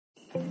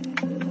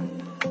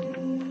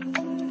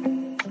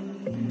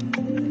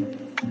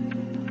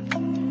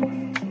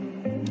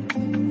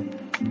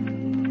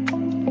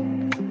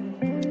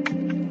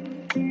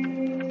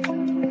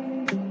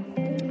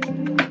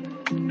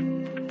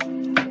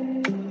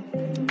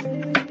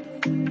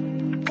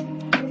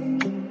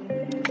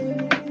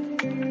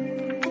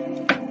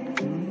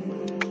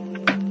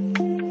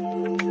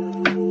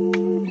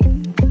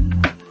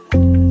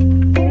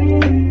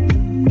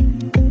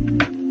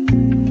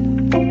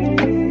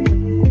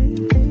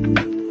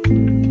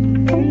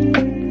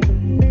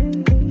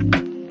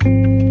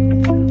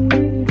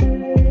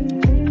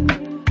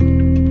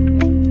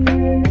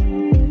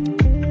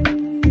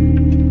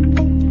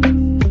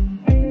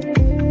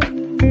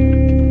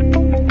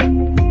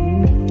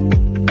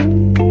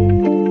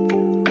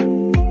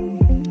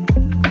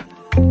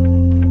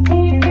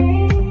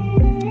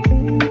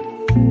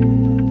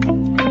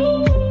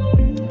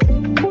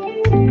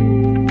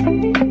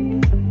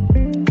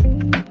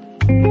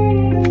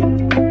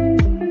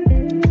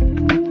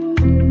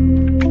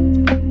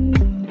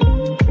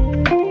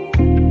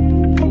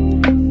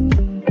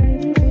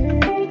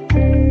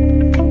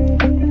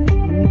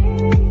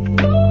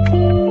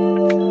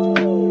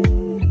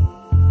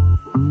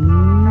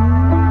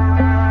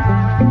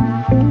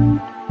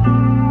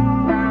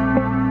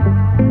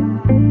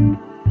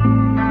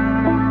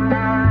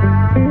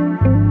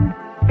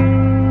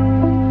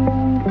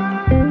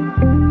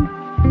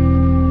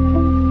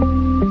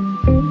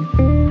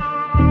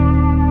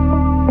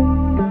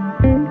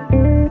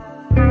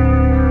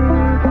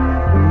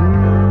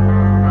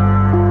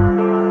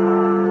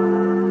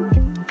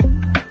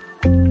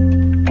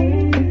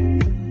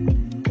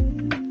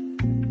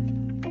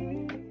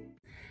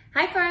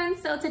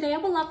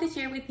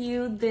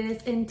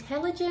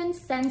intelligent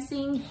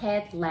sensing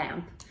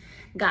headlamp.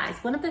 Guys,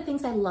 one of the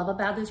things I love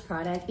about this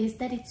product is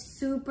that it's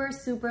super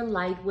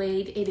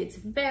lightweight. It is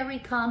very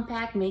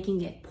compact,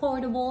 making it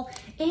portable,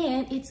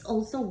 and it's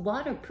also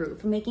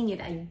waterproof, making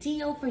it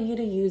ideal for you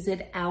to use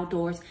it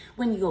outdoors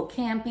when you go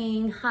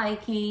camping,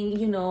 hiking,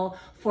 you know,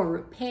 for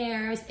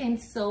repairs,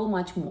 and so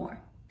much more.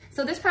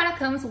 So this product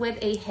comes with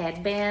a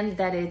headband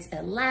that is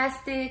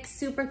elastic,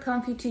 super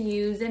comfy to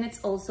use, and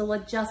it's also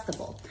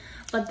adjustable.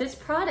 But this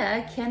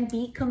product can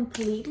be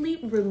completely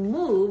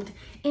removed,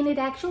 and it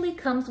actually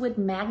comes with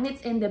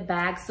magnets in the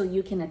bag so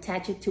you can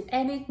attach it to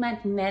any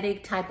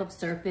magnetic type of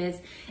surface.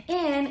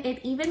 And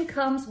it even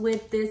comes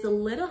with this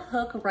little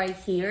hook right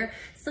here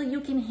so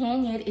you can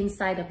hang it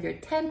inside of your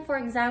tent, for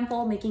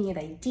example, making it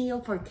ideal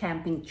for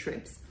camping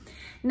trips.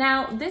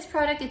 Now, this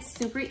product is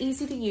super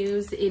easy to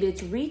use. It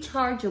is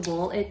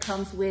rechargeable. It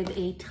comes with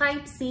a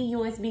Type-C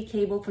USB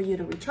cable for you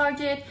to recharge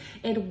it.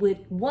 And with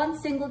one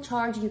single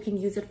charge, you can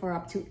use it for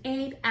up to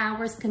 8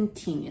 hours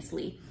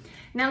continuously.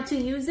 Now, to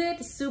use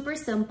it, super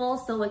simple.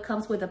 So it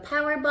comes with a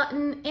power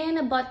button and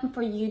a button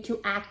for you to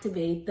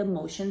activate the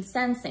motion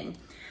sensing.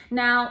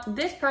 Now,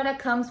 this product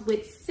comes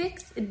with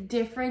 6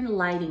 different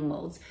lighting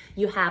modes.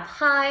 You have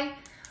high,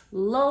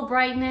 low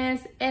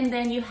brightness, and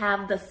then you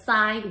have the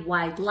side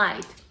white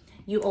light.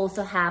 You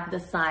also have the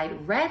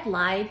side red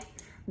light,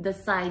 the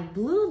side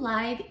blue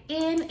light,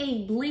 and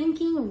a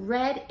blinking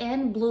red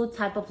and blue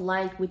type of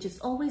light, which is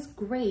always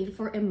great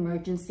for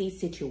emergency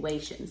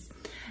situations.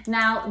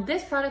 Now,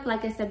 this product,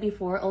 like I said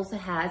before, also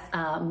has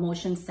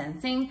motion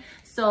sensing.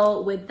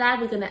 So with that,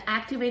 we're gonna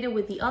activate it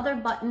with the other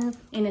button.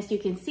 And as you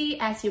can see,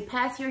 as you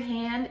pass your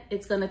hand,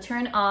 it's gonna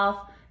turn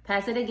off,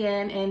 pass it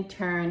again, and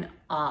turn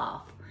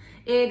off.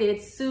 It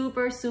is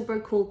super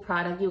cool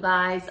product, you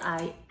guys.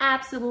 I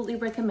absolutely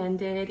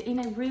recommend it, and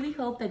I really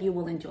hope that you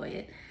will enjoy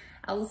it.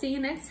 I will see you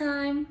next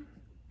time.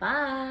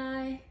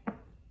 Bye.